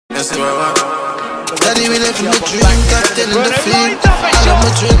Daddy, we left me drink, cocktail in the field. I love my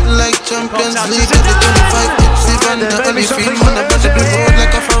drink like Champions League. Every 25 tips, even the only field. Man, I better be road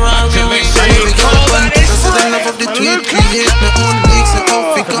like a Ferrari. We got a bunch, I said I love of the tweet. Create my own leagues, and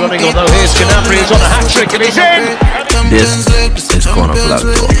off we come. Running although here's Canapri, he's on a hat-trick and he's in! This is Corner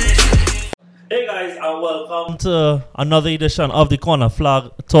Flag Talk. Hey guys, and welcome to another edition of the Corner Flag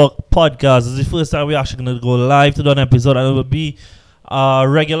Talk podcast. This is the first time we're actually going to go live to do an episode, and it will be a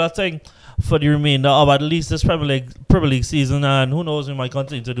regular thing for the remainder of at least this Premier League season, and who knows, we might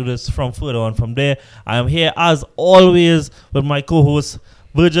continue to do this from further on from there. I am here as always with my co-host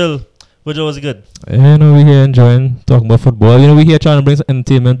Virgil. Virgil, was it good? We're here enjoying talking about football. We're here trying to bring some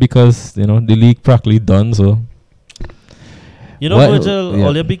entertainment because the league practically done. So Virgil,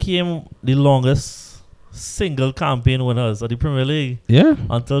 Ole became the longest single campaign winners of the Premier League. Yeah,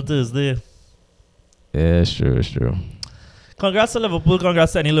 until Thursday. Yeah, it's true. Congrats to Liverpool.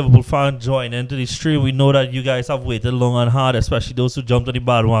 Congrats to any Liverpool fan joining into the stream. We know that you guys have waited long and hard, especially those who jumped on the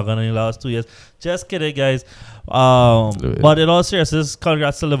bandwagon in the last 2 years. Just kidding, guys. But in all seriousness,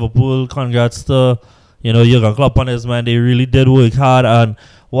 congrats to Liverpool. Congrats to, Jurgen Klopp and his man. They really did work hard. And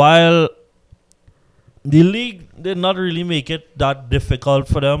while the league did not really make it that difficult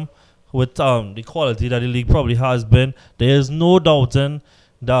for them with the quality that the league probably has been, there is no doubting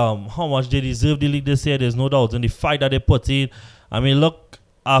how much they deserve the league this year. There's no doubt in the fight that they put in. I mean, look,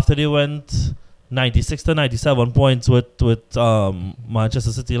 after they went 96 to 97 points with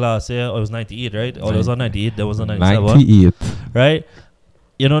Manchester City last year, or it was 98, right? Or it was on 98, there was on 97. 98. Right?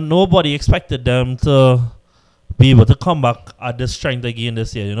 Nobody expected them to be able to come back at this strength again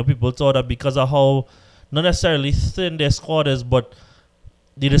this year. People thought that because of how, not necessarily thin their squad is, but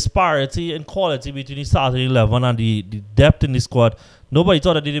the disparity in quality between the starting 11 and the depth in the squad, nobody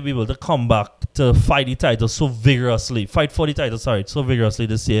thought that they'd be able to come back to fight the title so vigorously, so vigorously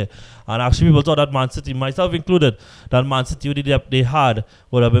this year. And actually people thought that Man City, myself included, that Man City with the depth they had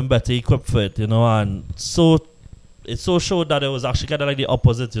would have been better equipped for it, and so it so showed that it was actually kind of like the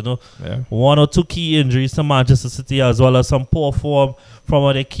opposite, Yeah. 1 or 2 key injuries to Manchester City, as well as some poor form from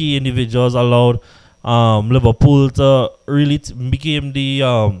other key individuals, allowed Liverpool to really became the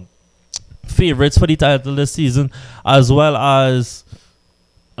favorites for the title this season, as well as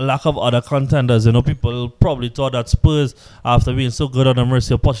a lack of other contenders. People probably thought that Spurs, after being so good on the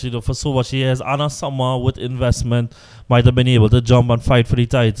mercy of Pochettino for so much years, and a summer with investment, might have been able to jump and fight for the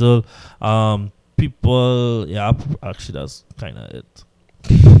title. Actually that's kind of it.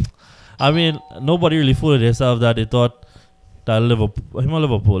 I mean, nobody really fooled themselves that they thought that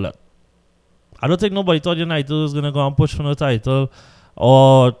Liverpool. I don't think nobody thought United was going to go and push for the title.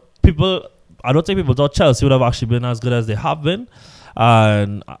 I don't think people thought Chelsea would have actually been as good as they have been.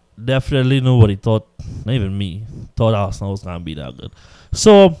 And definitely nobody thought, not even me, thought Arsenal was going to be that good.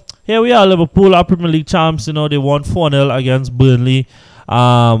 So here we are, Liverpool, our Premier League champs. They won 4-0 against Burnley.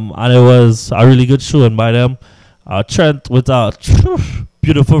 And it was a really good showing by them. Trent with a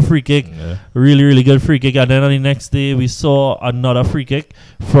beautiful free kick. Yeah. Really, really good free kick. And then on the next day, we saw another free kick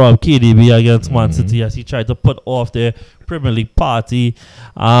from KDB against Man City as he tried to put off their Premier League party.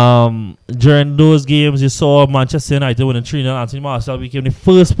 During those games, you saw Manchester United winning 3-0. Anthony Martial became the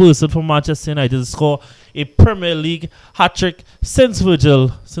first person from Manchester United to score a Premier League hat-trick since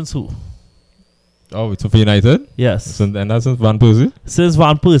Virgil. Since who? Oh, it's for United? Yes. And that's since Van Persie? Since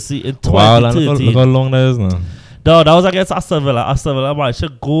Van Persie in 2013. Wow, look how long that is now. No, that was against Aston Villa. Aston Villa man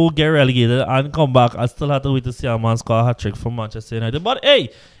should go get relegated and come back. I still have to wait to see a man score a hat-trick from Manchester United. But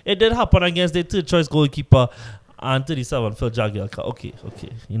hey, it did happen against their third choice goalkeeper and 37 Phil Jagielka. Okay.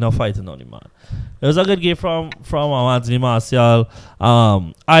 You're not fighting on the man. It was a good game from Anthony Martial.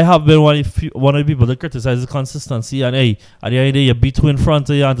 I have been one of the people that criticize the consistency. And hey, at the end of the day, you beat two in front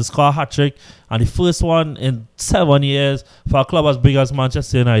of you and to score a hat-trick. And the first one in 7 years for a club as big as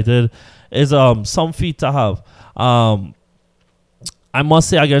Manchester United is some feat to have. I must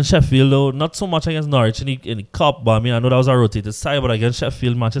say against Sheffield, though, not so much against Norwich in the cup, but I know that was a rotated side, but against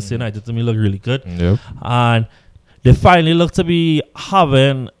Sheffield, Manchester United to me looked really good. Yep. And they finally look to be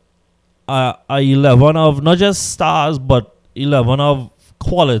having a 11 of not just stars, but 11 of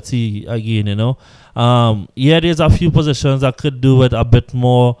quality again, there's a few positions that could do with a bit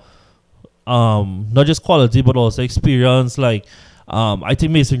more, not just quality, but also experience, like I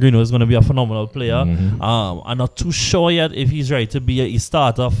think Mason Greenwood is going to be a phenomenal player. I'm not too sure yet if he's ready to be a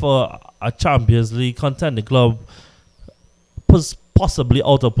starter for a Champions League contending club, possibly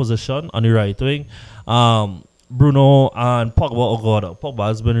out of position on the right wing. Bruno and Pogba, oh god, Pogba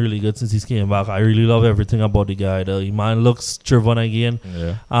has been really good since he came back. I really love everything about the guy. The man looks driven again.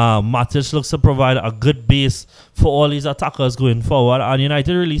 Yeah. Matic looks to provide a good base for all these attackers going forward. And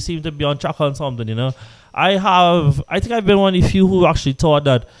United really seem to be on track on something, you know. I think I've been one of the few who actually thought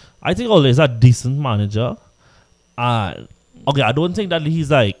that I think Ole is a decent manager. Okay, I don't think that he's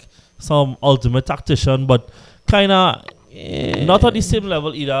like some ultimate tactician, but kind of not on the same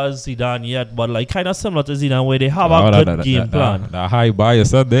level either as Zidane yet, but like kind of similar to Zidane where they have a good game plan. The high bar you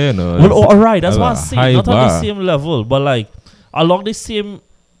said there, no? Well, all right, that's what I'm a saying. high Not on the bar. same level, but like along the same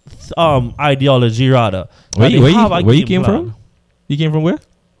ideology rather. Where That you they have a where you game came plan. from? You came from where?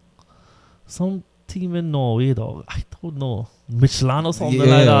 Some team in Norway, dog. I don't know. Michelin or something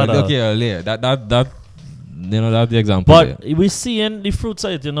like that. Okay, yeah. That you know, that's the example. But we're seeing the fruits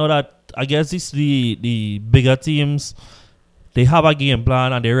of it, you know, that I guess it's the bigger teams, they have a game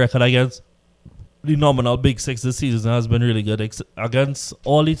plan and their record against the nominal Big Six this season has been really good. Against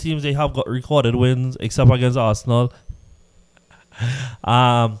all the teams, they have got recorded wins, except against Arsenal.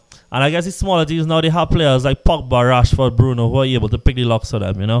 And I guess the smaller teams now, they have players like Pogba, Rashford, Bruno, who are able to pick the locks for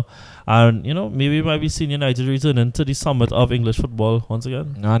them, you know. And, you know, maybe we might be seeing United returning to the summit of English football once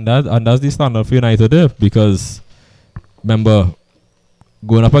again. And that's the standard for United there, because remember,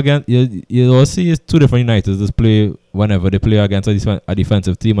 going up against you all see it's two different Uniteds just play whenever they play against a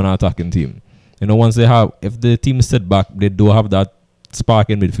defensive team and an attacking team. You know, once they have, if the team sit back, they do have that spark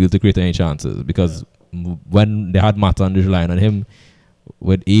in midfield to create any chances, because when they had Mata on the line on him,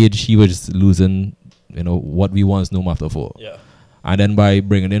 with age he was just losing, you know, what we once knew Mata for. Yeah. And then by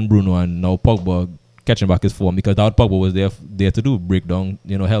bringing in Bruno and now Pogba catching back his form, because that Pogba was there to do break down,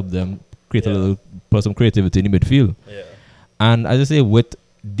 you know, help them create a little, put some creativity in the midfield. Yeah. And as I say, with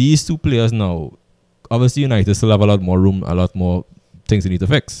these two players now, obviously United still have a lot more room, a lot more things they need to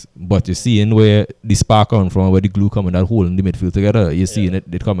fix. But you're seeing where the spark come from, where the glue coming, that hole in the midfield together, you're seeing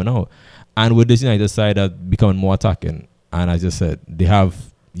it coming out. And with this United side that becoming more attacking, and as I just said, they have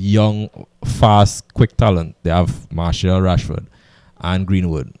young, fast, quick talent. They have Martial, Rashford, and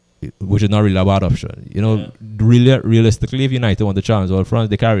Greenwood, which is not really a bad option. You know, realistically, if United want to challenge all France,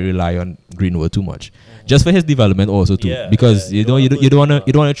 they can't really rely on Greenwood too much, just for his development also too. Because you don't want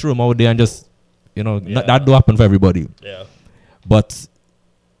to throw him out there and just, you know, that do happen for everybody. Yeah. But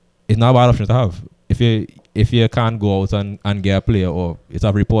it's not a bad option to have. If you can't go out and get a player, or it's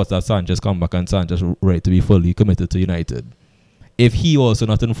have reports that Sanchez come back and Sanchez ready to be fully committed to United. If he also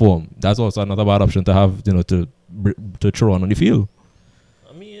not informed, that's also another bad option to have, you know, to throw on the field.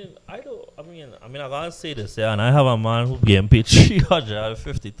 I gotta say this, yeah, and I have a man who getting paid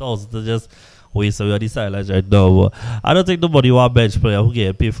 350,000 to just waste away on the sidelines right now. But I don't think nobody want a bench player who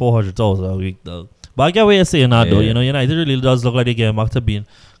get paid 400,000 a week, though. But I get what you're saying now, though. You know, United really does look like they get back to being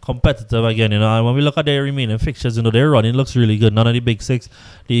competitive again, you know. And when we look at their remaining fixtures, you know, their running looks really good. None of the Big Six.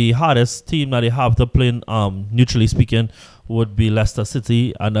 The hardest team that they have to play, neutrally speaking, would be Leicester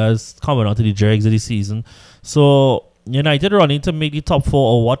City, and that's coming out to the dregs of the season. So United running to make the top 4,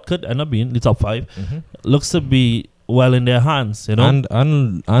 or what could end up being the top 5, looks to be well in their hands, you know.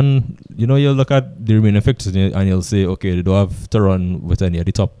 And you know, you'll look at the remaining fixtures and you'll say, okay, they don't have to run with any of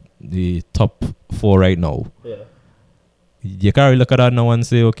the top 4 right now. Yeah. You can't really look at that now and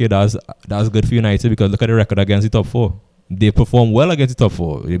say, okay, that's good for United, because look at the record against the top 4. They perform well against the top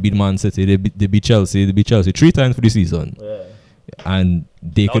 4. They beat Man City, they beat Chelsea, 3 times for the season. Yeah. And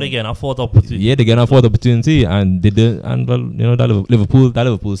they get a fourth opportunity. Yeah, they get a fourth opportunity, and they did. And well, you know, that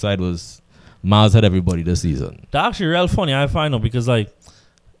Liverpool side was miles ahead of everybody this season. That's actually real funny, I find out, because like,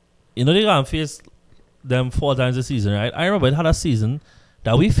 you know, they gonna face them 4 times this season, right? I remember it had a season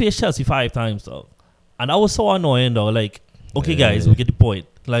that we faced Chelsea 5 times, though, and that was so annoying, though. Like, okay, guys, we get the point.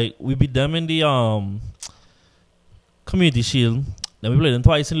 Like, we beat them in the Community Shield, then we played them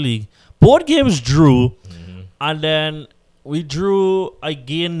twice in league. Both games drew, and then we drew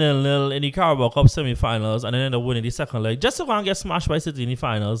again 0-0 in the Carabao Cup semi-finals, and then ended up winning the second leg, just to go and get smashed by City in the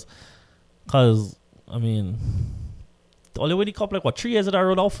finals. Because, I mean, only win the cup like, what, 3 years in a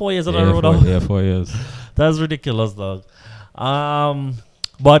row now? 4 years in a row now? Yeah, 4 years. That's ridiculous, dog.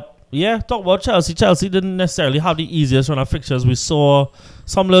 But, yeah, talk about Chelsea. Chelsea didn't necessarily have the easiest run of fixtures. We saw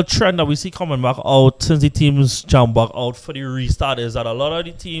some little trend that we see coming back out since the teams jump back out for the restart, is that a lot of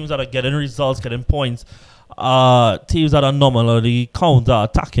the teams that are getting results, getting points, teams that are nominally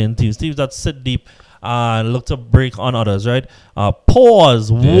counter-attacking teams that sit deep and look to break on others, right?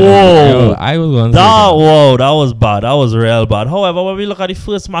 Pause. Whoa. Yo, I was going whoa, that was bad. That was real bad. However, when we look at the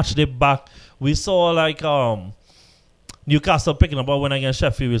first match they back, we saw like Newcastle picking up a win against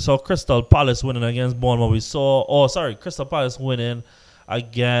Sheffield. We saw Crystal Palace winning against Bournemouth. Crystal Palace winning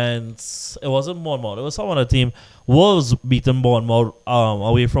against, it wasn't Bournemouth, it was some other team. Wolves beating Bournemouth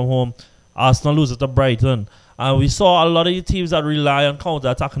away from home. Arsenal loses to Brighton. And we saw a lot of the teams that rely on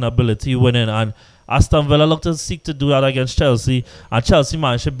counter-attacking ability winning. And Aston Villa looked to seek to do that against Chelsea. And Chelsea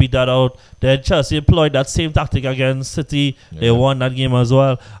managed to beat that out. Then Chelsea employed that same tactic against City. Yeah. They won that game as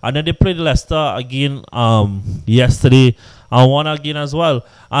well. And then they played Leicester again yesterday. And won again as well.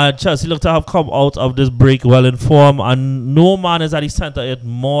 And Chelsea look to have come out of this break well in form. And no man is at the center it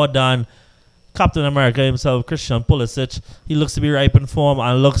more than Captain America himself, Christian Pulisic. He looks to be ripe in form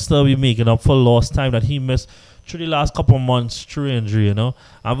and looks to be making up for lost time that he missed through the last couple of months through injury, you know.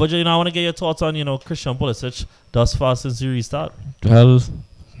 And but I want to get your thoughts on, Christian Pulisic thus far since he restart. Well,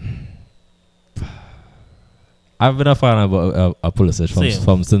 I've been a fan of Pulisic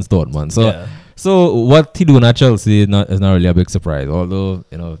from since Dortmund. So what he doing at Chelsea is not really a big surprise. Although,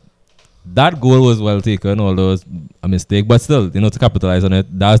 that goal was well taken, although it was a mistake. But still, to capitalize on it,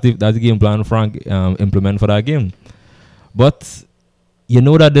 that's the game plan Frank implement for that game. But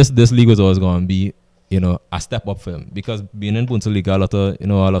that this league was always going to be, a step up for him, because being in Bundesliga,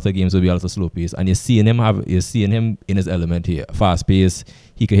 a lot of games will be a lot of slow pace, and you're seeing him in his element here, fast pace.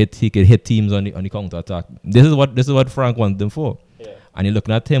 He could hit teams on the counter attack. This is what Frank wanted him for. Yeah. And you're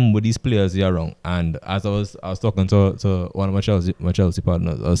looking at him with these players here around. And as I was talking to one of my Chelsea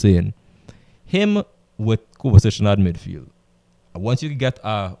partners, I was saying, him with co-position at midfield. Once you get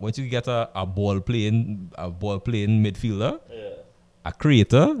a ball playing midfielder, a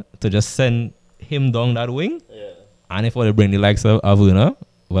creator to just send him down that wing, and if they bring the likes of Werner,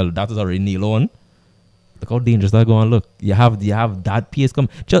 well, that is already nailed on. Look how dangerous that going to look. You have that pace come,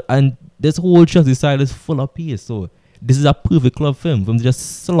 and this whole Chelsea side is full of pace. So this is a perfect club for him. From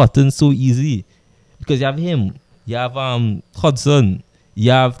just slotting so easy, because you have him, you have Hudson,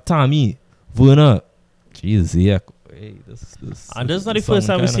 you have Tammy, Werner. Jesus, yeah. Hey, this and this is not the first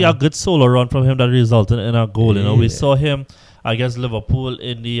time we see a good solo run from him that resulted in a goal. Yeah. We saw him against Liverpool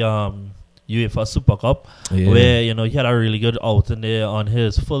in the UEFA Super Cup, where he had a really good outing there on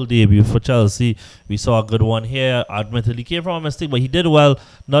his full debut for Chelsea. We saw a good one here. Admittedly, came from a mistake, but he did well,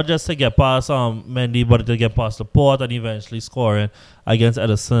 not just to get past Mendy, but to get past Laporte and eventually scoring against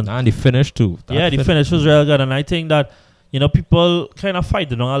Edison. And the finish too. The finish was real good, and I think that people kind of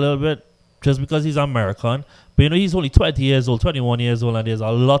fight a little bit just because he's American. But he's only 20 years old, 21 years old, and there's a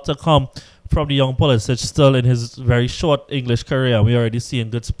lot to come from the young Pulisic still in his very short English career. We're already seeing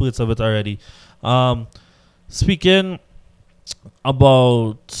good spurts of it already. Speaking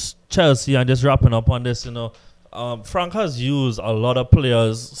about Chelsea and just wrapping up on this, Frank has used a lot of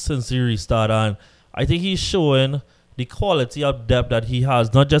players since he restarted, and I think he's showing the quality of depth that he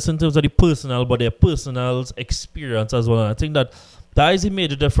has, not just in terms of the personnel, but their personnel's experience as well. And I think that is a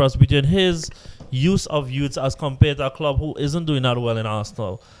major difference between his use of youths as compared to a club who isn't doing that well in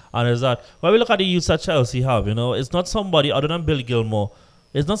Arsenal. And is that when we look at the youths that Chelsea have, it's not somebody other than Billy Gilmore.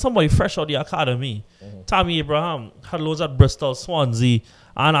 It's not somebody fresh out the academy. Mm-hmm. Tammy Abraham had loads at Bristol, Swansea,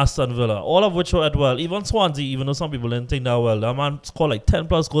 and Aston Villa, all of which went well. Even Swansea, even though some people didn't think that well, that man scored like 10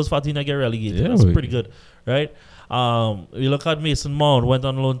 plus goals for a team to get relegated. Yeah, that's pretty good, right? We look at Mason Mount, went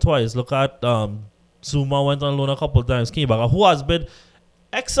on loan twice. Look at Zuma, went on loan a couple of times, came back. Who has been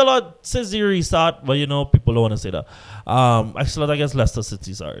excellent since the restart, but people don't want to say that. Excellent against Leicester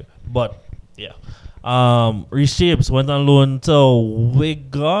City, sorry. But, yeah. Reece James went on loan to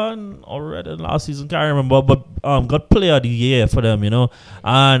Wigan already last season, can't remember, but got player of the year for them,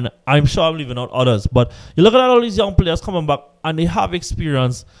 and I'm sure I'm leaving out others. But you look at all these young players coming back, and they have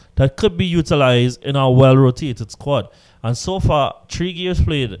experience that could be utilized in a well-rotated squad. And so far, 3 games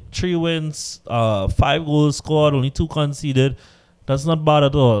played, 3 wins, 5 goals scored, only 2 conceded. That's not bad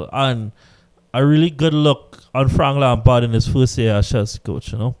at all. And a really good look on Frank Lampard in his first year as Chelsea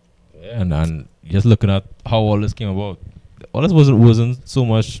coach, Yeah, and just looking at how all this came about, all this wasn't so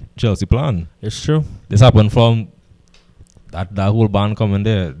much Chelsea plan. It's true. This happened from that whole band coming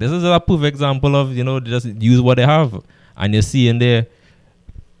there. This is a perfect example of, just use what they have. And you're seeing there,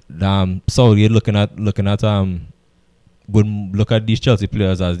 Southgate looking at look at these Chelsea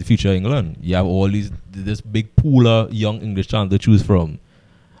players as the future of England. You have all this big pool of young English talent to choose from,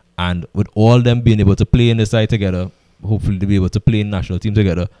 and with all them being able to play in the side together, hopefully to be able to play in national team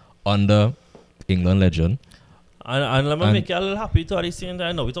together under England legend. And let me make you a little happy to already seeing that.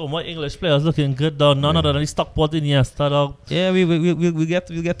 I know we talking about English players looking good though. None other than the Stockport in yesterday. Yeah, we get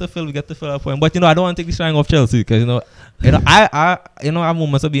to fill a point. But I don't want to take the shine off Chelsea because I have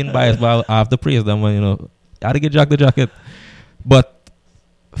moments of being biased, but I have to praise them when I had to get Jack the jacket. But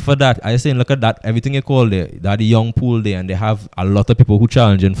for that, I saying look at that, everything you call there, that the young pool there, and they have a lot of people who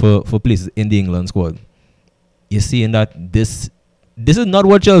challenging for places in the England squad. You're seeing that this this is not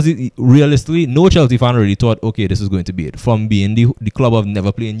what Chelsea, realistically, no Chelsea fan really thought, okay, this is going to be it. From being the club of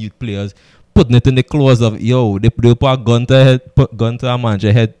never playing youth players, putting it in the clause of, yo, they put a gun to a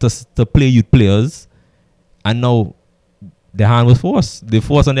manager head to play youth players, and now the hand was forced. They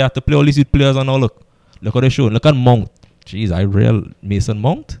forced and they had to play all these youth players, and now look how they show. Look at Mount. Jeez,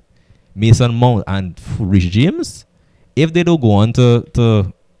 Mason Mount and Rich James. If they don't go on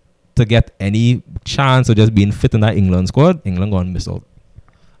to get any chance of just being fit in that England squad, England going to miss out.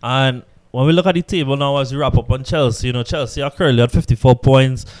 And when we look at the table now as we wrap up on Chelsea, Chelsea are currently at 54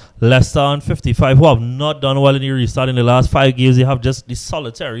 points, Leicester on 55, who have not done well in the restart in the last 5 games. They have just the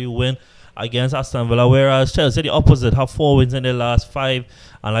solitary win against Aston Villa, whereas Chelsea, the opposite, have 4 wins in their last 5.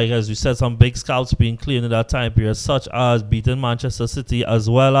 And like as we said, some big scouts being cleared in that time period, such as beating Manchester City as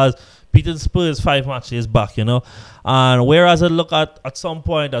well as beating Spurs 5 matches back, And whereas I look at some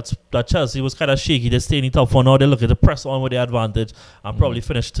point that Chelsea was kind of shaky, they stay in the top 4 now. They look at the press on with the advantage and probably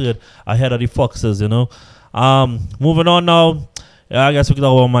finish third ahead of the Foxes, Moving on now, I guess we can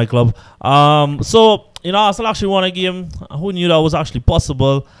talk about my club. So, Arsenal actually won a game. Who knew that was actually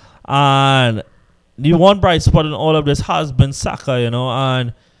possible? And the one bright spot in all of this has been Saka,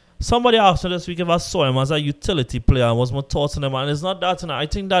 and somebody asked me this week if I saw him as a utility player and was more thoughts on him, and it's not that. I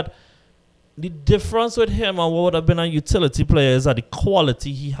think that the difference with him and what would have been a utility player is that the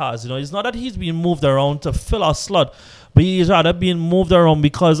quality he has. It's not that he's being moved around to fill a slot, but he's rather being moved around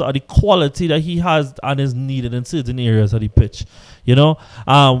because of the quality that he has and is needed in certain areas of the pitch. In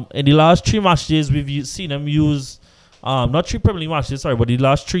the last 3 matches, we've seen him use, not 3 Premier League matches, sorry, but the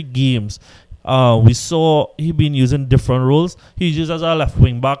last 3 games, we saw he been using different roles. He's used as a left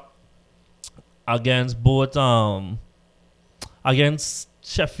wing back against against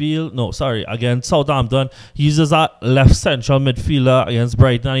Southampton. He uses a left central midfielder against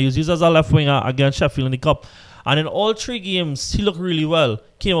Brighton. He was used as a left winger against Sheffield in the Cup. And in all 3 games, he looked really well.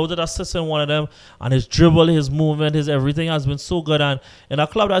 Came out with an assist in one of them. And his dribble, his movement, his everything has been so good. And in a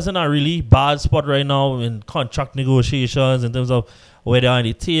club that's in a really bad spot right now in contract negotiations, in terms of where they are on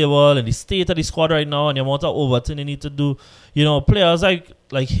the table and the state of the squad right now and the amount of overtime they need to do. Players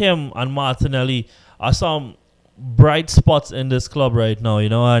like him and Martinelli are some bright spots in this club right now,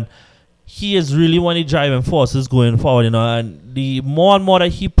 and he is really one of the driving forces going forward, and the more and more that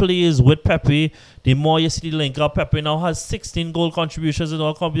he plays with Pepe, the more you see the link up. Pepe now has 16 goal contributions in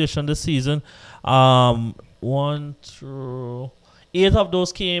all competition this season. 8 of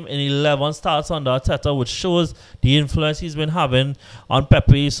those came in 11 starts under Arteta, which shows the influence he's been having on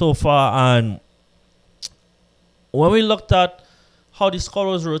Pepe so far. And when we looked at how the score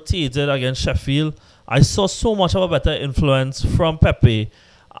was rotated against Sheffield, I saw so much of a better influence from Pepe.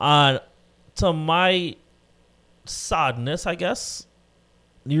 And to my sadness, I guess,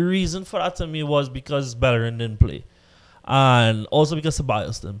 the reason for that to me was because Bellerin didn't play. And also because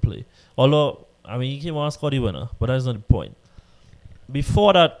Ceballos didn't play. Although, he came on and scored the winner, but that's not the point.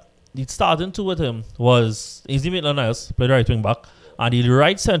 Before that, the starting 2 with him was Ainsley Maitland-Niles, played right wing back, and the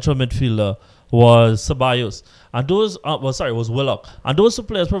right central midfielder was Ceballos. And those, was Willock. And those 2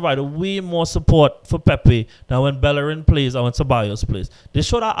 players provided way more support for Pepe than when Bellerin plays and when Ceballos plays. They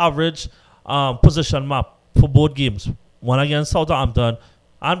showed an average position map for both games. One against Southampton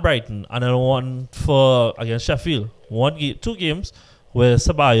and Brighton, and then one against Sheffield. 2 games where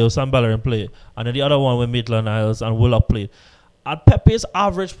Ceballos and Bellerin played, and then the other one where Maitland-Niles and Willock played. And Pepe's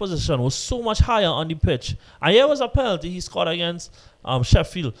average position was so much higher on the pitch. And here was a penalty he scored against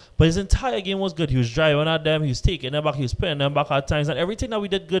Sheffield. But his entire game was good. He was driving at them. He was taking them back. He was putting them back at times. And everything that we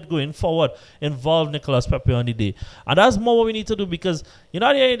did good going forward involved Nicolas Pepe on the day. And that's more what we need to do because, at the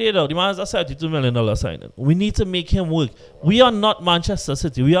end of the day, though, the man is a $32 million signing. We need to make him work. We are not Manchester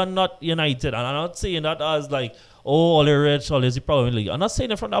City. We are not United. And I'm not saying that as like, all the rich, all is the problem in the league. I'm not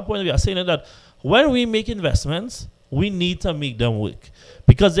saying it from that point of view. I'm saying that when we make investments, we need to make them work.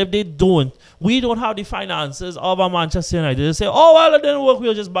 Because if they don't, we don't have the finances of a Manchester United. They say, oh, well, it didn't work,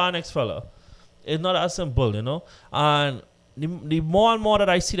 we'll just buy next fella. It's not that simple, And the more and more that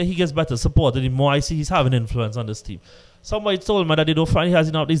I see that he gets better supported, the more I see he's having influence on this team. Somebody told me that they don't find he has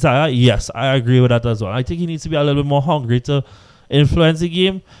enough desire. Yes, I agree with that as well. I think he needs to be a little bit more hungry to influence the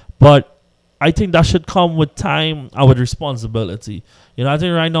game. But I think that should come with time and with responsibility. I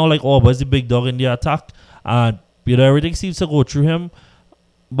think right now, like, is the big dog in the attack. And everything seems to go through him.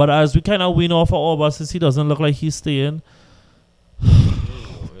 But as we kind of win off of Auba, since he doesn't look like he's staying.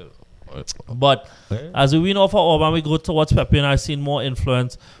 But as we win off of Auba, we go towards Pepe, and I've seen more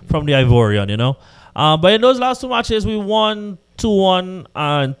influence from the Ivorian, But in those last 2 matches, we won 2-1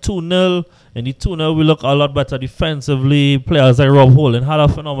 and 2-0. In the 2-0, we look a lot better defensively. Players like Rob Holding had a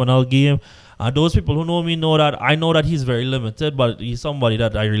phenomenal game. And those people who know me know that I know that he's very limited, but he's somebody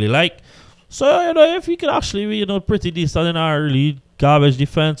that I really like. So, you know, if he could actually be, you know, pretty decent in our really garbage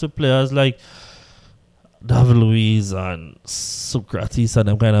defensive players like David Luiz and Socrates and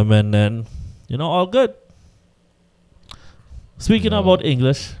them kind of men, then, you know, all good. Speaking about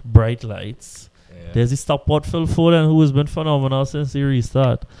English, bright lights. Yeah. There's this stopwatch Phil Foden who has been phenomenal since the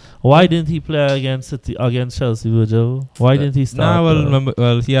restart. Why didn't he play against Chelsea, Virgil? Why didn't he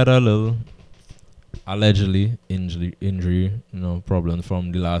start? He had a little allegedly injury, problem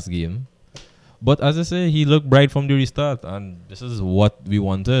from the last game. But as I say, he looked bright from the restart, and this is what we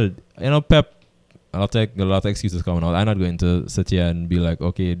wanted. Pep, I'll take a lot of excuses coming out. I'm not going to sit here and be like,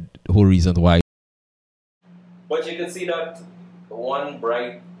 okay, the whole reason why. But you can see that one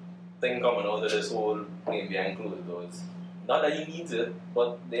bright thing coming out of this whole game behind closed doors. Not that he needs it,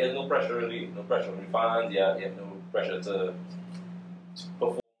 but there's no pressure really, no pressure on the fans. You have no pressure to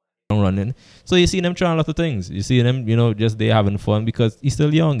perform. Running. So you see them trying a lot of things. You see them, just they having fun because he's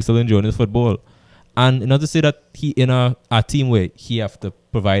still young, he's still enjoying his football. And not to say that he in a team where he have to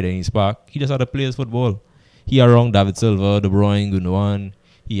provide any spark, he just had to play his football. He around David Silva, De Bruyne, Gundogan.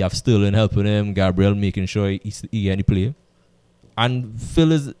 He have Sterling helping him, Gabriel making sure he get any play. And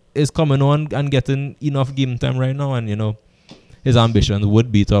Phil is coming on and getting enough game time right now, and his ambition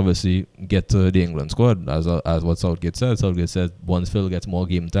would be to obviously get to the England squad, as what Southgate said. Southgate said once Phil gets more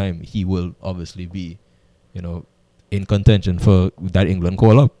game time, he will obviously be, in contention for that England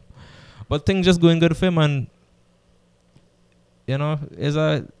call-up. But things just going good for him, and,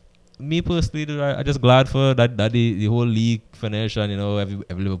 me personally, I'm just glad for that the whole league finished, and,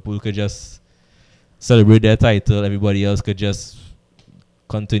 every Liverpool could just celebrate their title. Everybody else could just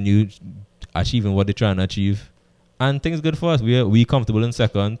continue achieving what they're trying to achieve. And things good for us. We comfortable in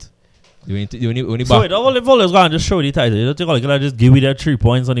second. So wait, all Liverpool going to just show the title. You don't think I just give you that 3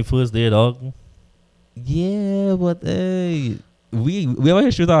 points on the first day, dog? Yeah, but hey, we have a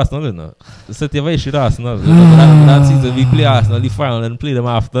history with Arsenal, you know. The City have a history with Arsenal. that season we play Arsenal in the final and play them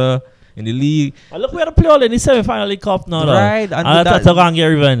after in the league. And look, we had to play all in the semi-final League Cup now, right? And Arteta going to get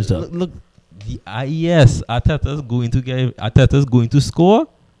revenge, though. Look, yes, Arteta's going to score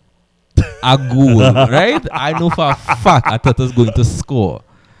a goal, right? I know for a fact Arteta's going to score.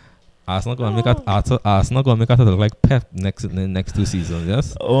 Arsenal going to make Arteta look like Pep next 2 seasons,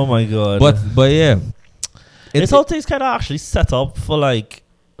 yes? Oh my God. But yeah. It's all things kind of actually set up for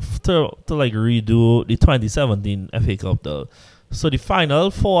to redo the 2017 FA Cup though. So the final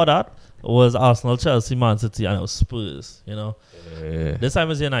for that was Arsenal, Chelsea, Man City, and it was Spurs, Yeah. This time it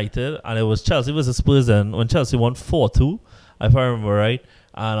was United, and it was Chelsea versus Spurs, and when Chelsea won 4-2, if I remember right,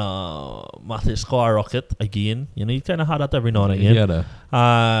 and Matic scored a rocket again. You kind of had that every now and again. Yeah,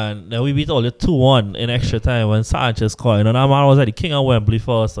 and then we beat all the 2-1 in extra time when Sanchez scored. And that man was like the king of Wembley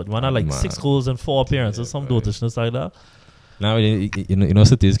for us. Man had 6 goals and 4 appearances, some dotishness like that. Now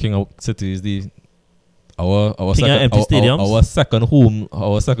City is king of City is the our king second empty stadiums.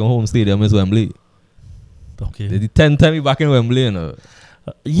 Our second home stadium is Wembley. Okay. The 10th time we back in Wembley,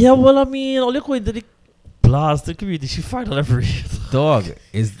 Yeah, well, I mean, all you're going to the blast the community. She final every dog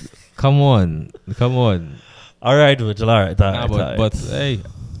is come on. All right, Virgil. All right. But hey,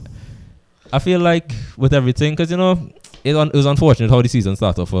 I feel like with everything, because it was unfortunate how the season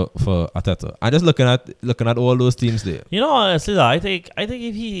started for Arteta. I'm just looking at all those teams there. Honestly, I think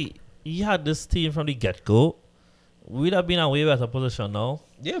if he had this team from the get go, we'd have been in a way better position now.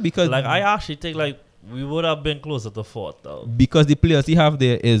 Yeah, because I actually think we would have been closer to 4th though. Because the players he have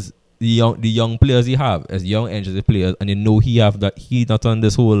there is the young players he have as young energetic players, and he have that he not on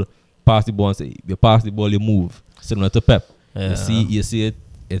this whole pass the ball and say you pass the ball you move similar to Pep. Yeah.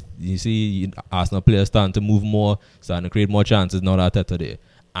 You see Arsenal players starting to move more, starting to create more chances now that Arteta there.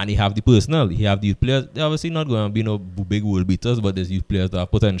 And he have the personnel. He have these players. They're obviously not going to be no big world beaters, but there's these players that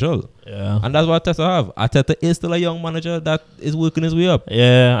have potential. Yeah. And that's what Arteta have. Arteta is still a young manager that is working his way up.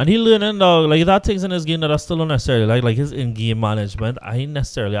 Yeah, and he learning though. That things in his game that are still unnecessary. Like his in-game management, I ain't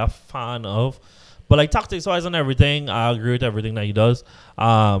necessarily a fan of. But tactics-wise and everything, I agree with everything that he does.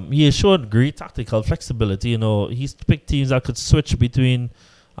 He has shown great tactical flexibility. He's picked teams that could switch between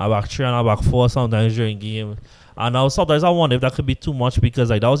a back 3 and a back 4 sometimes during game. And now sometimes I wonder if that could be too much because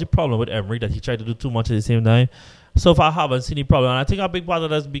that was the problem with Emery, that he tried to do too much at the same time. So far I haven't seen any problem. And I think a big part of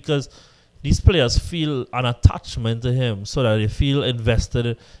that is because these players feel an attachment to him so that they feel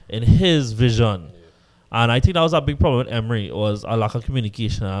invested in his vision. And I think that was a big problem with Emery, was a lack of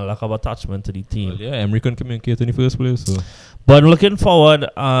communication and a lack of attachment to the team. Well, yeah, Emery couldn't communicate in the first place. So. But looking forward,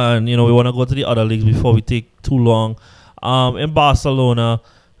 and we want to go to the other leagues before we take too long. In Barcelona,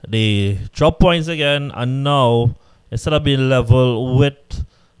 they drop points again, and now instead of being level with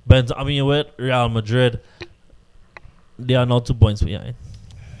With Real Madrid, they are now 2 points behind.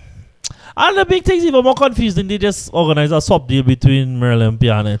 And the big thing's even more confusing. They just organize a swap deal between Miralem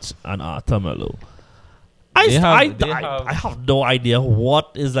Pjanic and Arthur Melo. I have no idea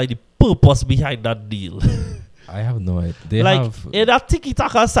what is like the purpose behind that deal. I have no idea. They like have in that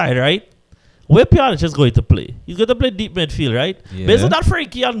tiki-taka side, right? Where Pjanic is going to play? He's going to play deep midfield, right? Yeah. Based on that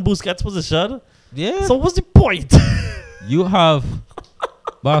Frankie and Busquets position. Yeah. So what's the point? You have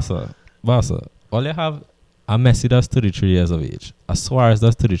Barca. All you have a Messi that's 33 years of age. A Suarez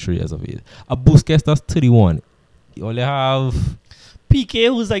that's 33 years of age. A Busquets that's 31. You only have PK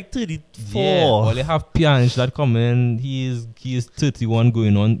who's like 34. Yeah. All you have Pjanic that come in. He is 31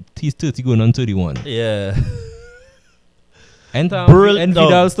 going on. He's 30 going on 31. Yeah. And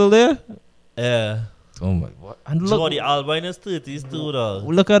Vidal still there? Yeah. Oh my god. And look, Jordi Alba in his 30s too, though.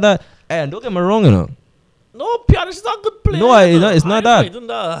 look at that. And don't get me wrong, you know. No, Pjanic is not a good player. No, it's not that.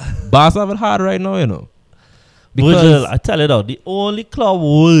 that. Barca have it hard right now, you know. Virgil, I tell you though, the only club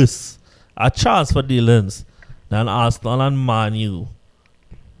worse at transfer dealings than Arsenal and Man U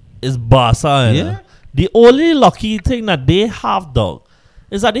is Barca. Yeah. The only lucky thing that they have, dog,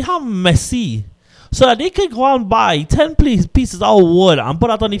 is that they have Messi. So that they can go and buy 10 pieces of wood and put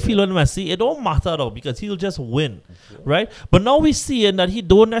that on the field on Messi. It don't matter though, because he'll just win. Right? But now we're seeing that he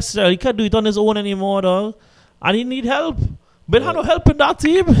don't necessarily can't do it on his own anymore, dog. And he need help. But had no help in that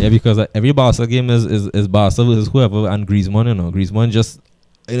team. Yeah, because every Barca game is Barca versus whoever, and Griezmann, you know. Griezmann just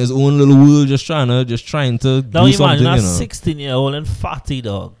in his own little world, just trying to Now do something, imagine a you know. 16-year-old and fatty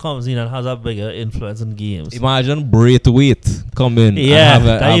dog comes in and has a bigger influence in games. Imagine Braithwaite come in Yeah, and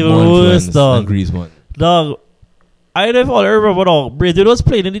that have even more worse, influence dog. than Griezmann. Dog, I don't know if I remember, dog. Braithwaite was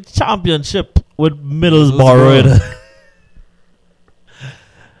playing in the championship with Middlesbrough.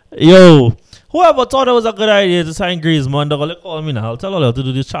 Yo, whoever thought it was a good idea to sign Griezmann, they're going to call me now. I'll tell all you to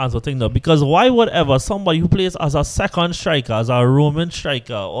do this transfer thing now. Because why would ever somebody who plays as a second striker, as a Roman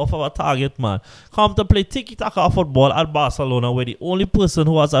striker, off of a target man, come to play tiki-taka football at Barcelona, where the only person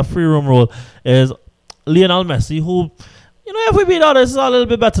who has a free roam role is Lionel Messi, who, you know, if we be honest, is a little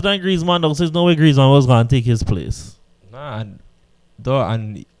bit better than Griezmann, though, so there's no way Griezmann was going to take his place. Nah,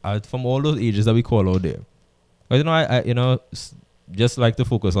 and from all those ages that we call out there, but you know, I you know, just like to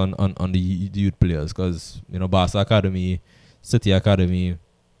focus on the youth players, because you know, Barca Academy, City Academy,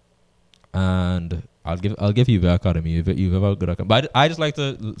 and I'll give you the academy if you have a good academy. But I just like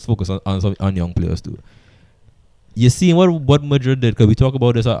to focus on young players too. You see what Madrid did, because we talked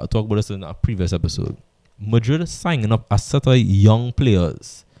about this in a previous episode. Madrid signing up a set of young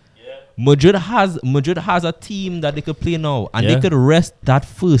players. Yeah. Madrid has a team that they could play now, and they could rest that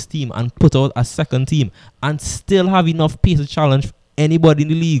first team and put out a second team and still have enough pace to challenge anybody in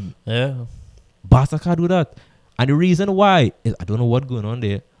the league. Yeah. Barca can't do that. And the reason why is I don't know what's going on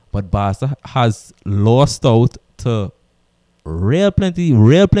there, but Barca has lost out to real plenty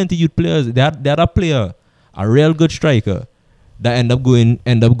youth players. They had a player, a real good striker, that end up going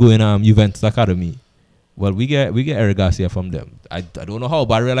Juventus Academy. Well, we get Eric Garcia from them. I don't know how,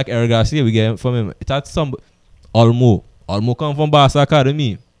 but I really like Eric Garcia. We get him from him. It's at some Olmo come from Barca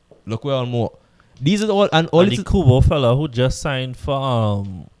Academy. Look where Olmo. These are all and the Kubo fella who just signed for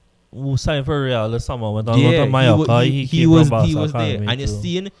Real this summer went on to Mallorca. He was there, and you're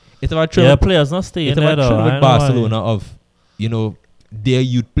seeing it's about trend. Yeah, players not staying there though. With Barcelona of, you know, their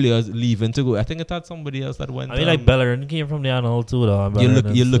youth players leaving to go. I think it had somebody else that went. I mean, like Bellerin came from the Arnold too, though.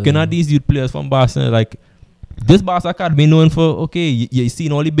 You're looking at these youth players from Barcelona, like this Barca Academy known for, okay, you're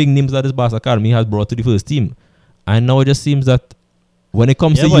seeing all the big names that this Barca Academy has brought to the first team, and now it just seems that when it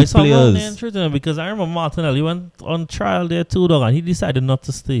comes to youth players, because I remember Martinelli went on trial there too, dog, and he decided not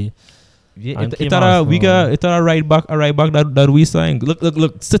to stay. Yeah, it's a right back that we signed.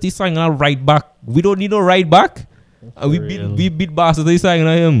 Look, City signed a right back. We don't need no right back. We beat Barca, they signed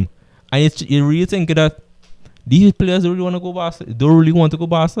him, and you really think that these players don't really want to go Barca. Don't really want to go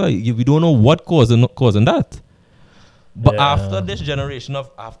Barca. We don't know what causing that. But after this generation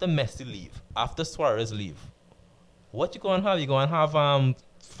after Messi leave, after Suarez leave, what you gonna have? You gonna have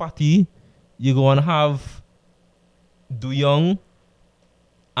Fati. You gonna have Du Young.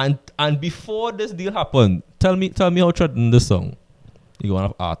 And before this deal happened, tell me how threatening this song. You gonna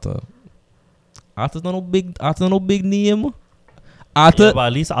have Arthur. Arthur's not no big name. Arthur, yeah, but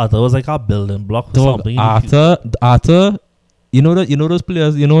at least Arthur was like a building block or something. Arthur, you know those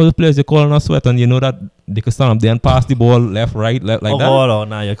players you call on a sweat, and you know that they could stand up there and pass the ball left, right, like that. Oh,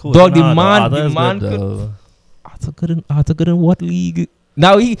 nah, you're cool. Dog, the man could. Arthur good in what league?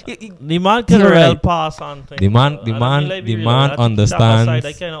 Now the man can real pass on things. The man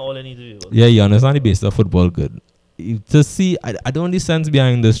understands. Side, all I need to do. Yeah, he understands the base of football good. to see, I don't understand sense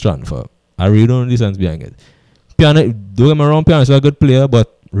behind this transfer. I really don't understand sense behind it. Piano, don't get me wrong, Piano is a good player,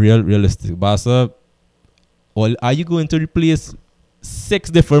 but realistic. Barca, are you going to replace 6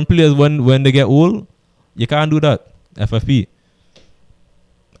 different players when they get old? You can't do that. FFP.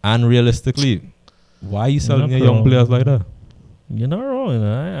 And realistically, why are you selling your young players like that? You're not wrong.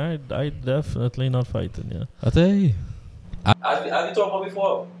 I definitely not fighting. Yeah. I tell you. As we talked about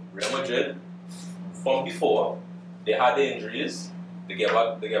before, Real Madrid, from before, they had the injuries. They get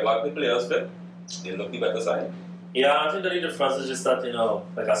back the players fit. They look the better side. Yeah, I think the difference is just that,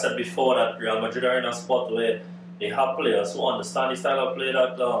 like I said before, that Real Madrid are in a spot where they have players who understand the style of play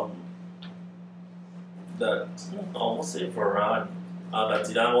that I almost say Varane, that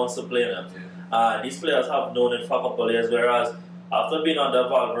Zidane wants to play them. These players have known it for a couple of years, whereas after being under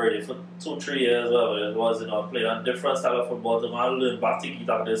Valverde for 2-3 years, whatever it was, playing a different style of football, to learn back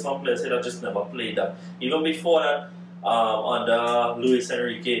tiki-taka. There's some players here that just never played that. Even before that, under Luis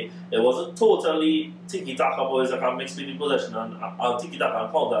Enrique, it wasn't totally tiki-taka, but it's like a mix between possession and tiki-taka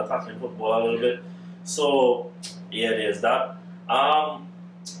and counter-attacking football a little bit. So, yeah, there's that.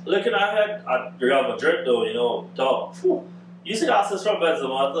 Looking ahead at Real Madrid, though, you see the assist from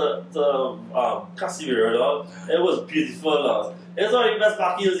Benzema to Casemiro, though. It was beautiful, though. It was one of the best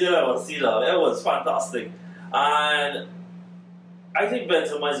back heels you'll ever see, though. It was fantastic. And I think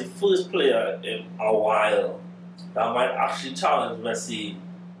Benzema is the first player in a while that might actually challenge Messi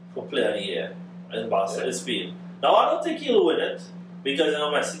for Player of the Year in Barcelona, in Spain. Now, I don't think he'll win it because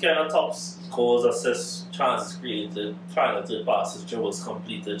Messi kind of tops goals, assists, chances created, final third passes, dribbles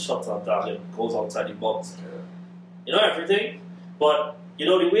completed, shots on target, goes outside the box. Everything. But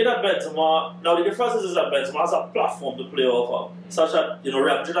the way that Benzema, now the difference is that Benzema has a platform to play off of, such that Real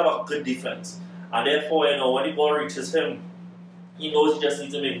Madrid have a good defense, and therefore when the ball reaches him, he knows he just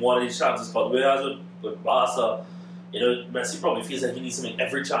needs to make one of these chances count. Whereas with Barca, Messi probably feels like he needs to make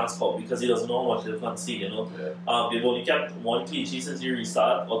every chance count because he doesn't know how much they'll concede. They've only kept 1 clean sheet since he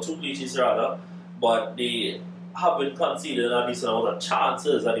restarted, or 2 clean sheets rather, but they haven't conceded a decent amount of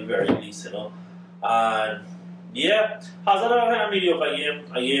chances at the very least. And yeah, Hazard had a mediocre game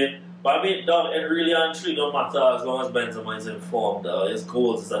again, but I mean, it really and truly don't matter as long as Benzema is informed. His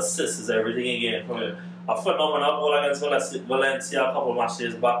goals, his assists, his everything again from him. A phenomenal goal against Valencia a couple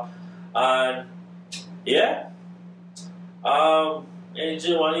matches back, and yeah, in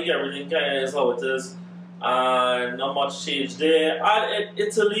G1 League everything kind of is how it is, and not much change there. And in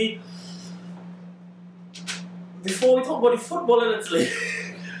Italy, before we talk about the football in Italy,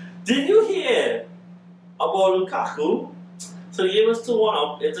 did you hear about Lukaku? So the game was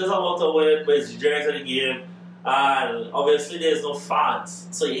 2-1 up. It is about a way where it's during the game, and obviously there's no fans,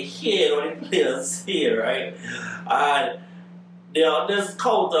 so you hear what the players say, right? And there's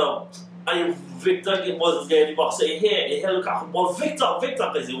counter, and Victor was getting the box, so you hear Lukaku, but Victor,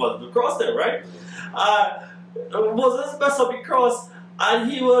 because he was across there, right? Was this mess up the cross,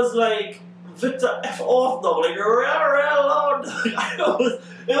 and he was like, Victor F off though, like real loud.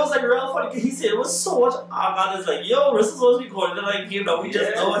 It was like real funny because he said it was so much anger. It's like, yo, this is supposed to be going to like we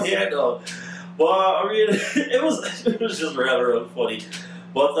just don't hear though. But I mean, it was just real funny.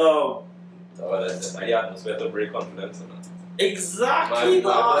 But the atmosphere to break confidence. Exactly.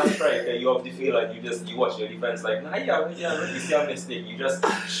 Man, striker, you have to feel like you watch your defense like, you see a mistake, you just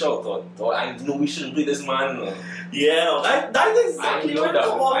shout out, I know we shouldn't play this man. Yeah, that's exactly what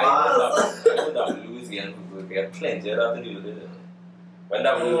come on. I know that Louisiana people get plenty of that to do with it. When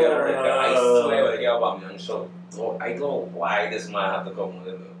that will get a red card, I swear when they get Aubameyang shot. So I don't know why this man had to come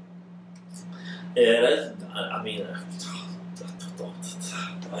with it. Yeah, I mean,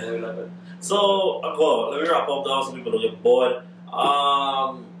 so, let me wrap up now so people don't get bored.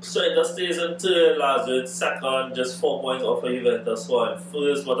 So it just stays in third, Lazio in second, just 4 points off of Juventus in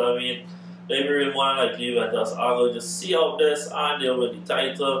first, but I mean, maybe really more like Juventus are going to see out this and they'll win the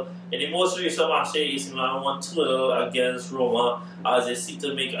title. In the most recent match, AC Milan won 2-0 against Roma as they seek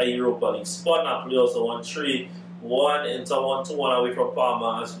to make a Europa League spot. Napoli also won 3-1, Inter won 2-1 away from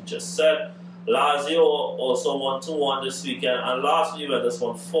Parma, as we just said. Lazio also won 2-1 this weekend, and last Juventus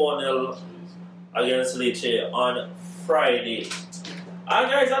won 4-0 against Lecce on Friday. And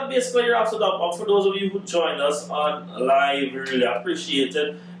guys, that basically wraps it up. And for those of you who joined us on live, we really appreciate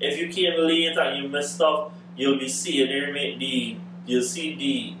it. If you came late and you missed stuff, you'll be seeing you'll see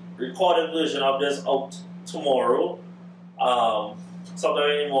the recorded version of this out tomorrow, sometime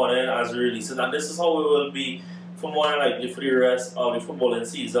in the morning as we release it. And this is how we will be for more than likely for the rest of the footballing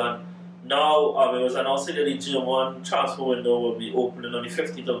season. Now, it was announced that the German transfer window will be opening on the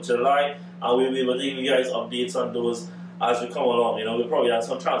 15th of July, and we'll be able to give you guys updates on those as we come along. You know, we probably have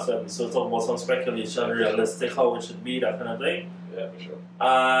some transfer episodes, talk about some speculation, realistic, how it should be, that kind of thing. Yeah, for sure.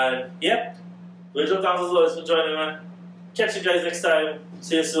 And yeah, Rachel, thanks as always for joining, man. Catch you guys next time.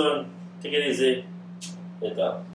 See you soon. Take it easy. Later.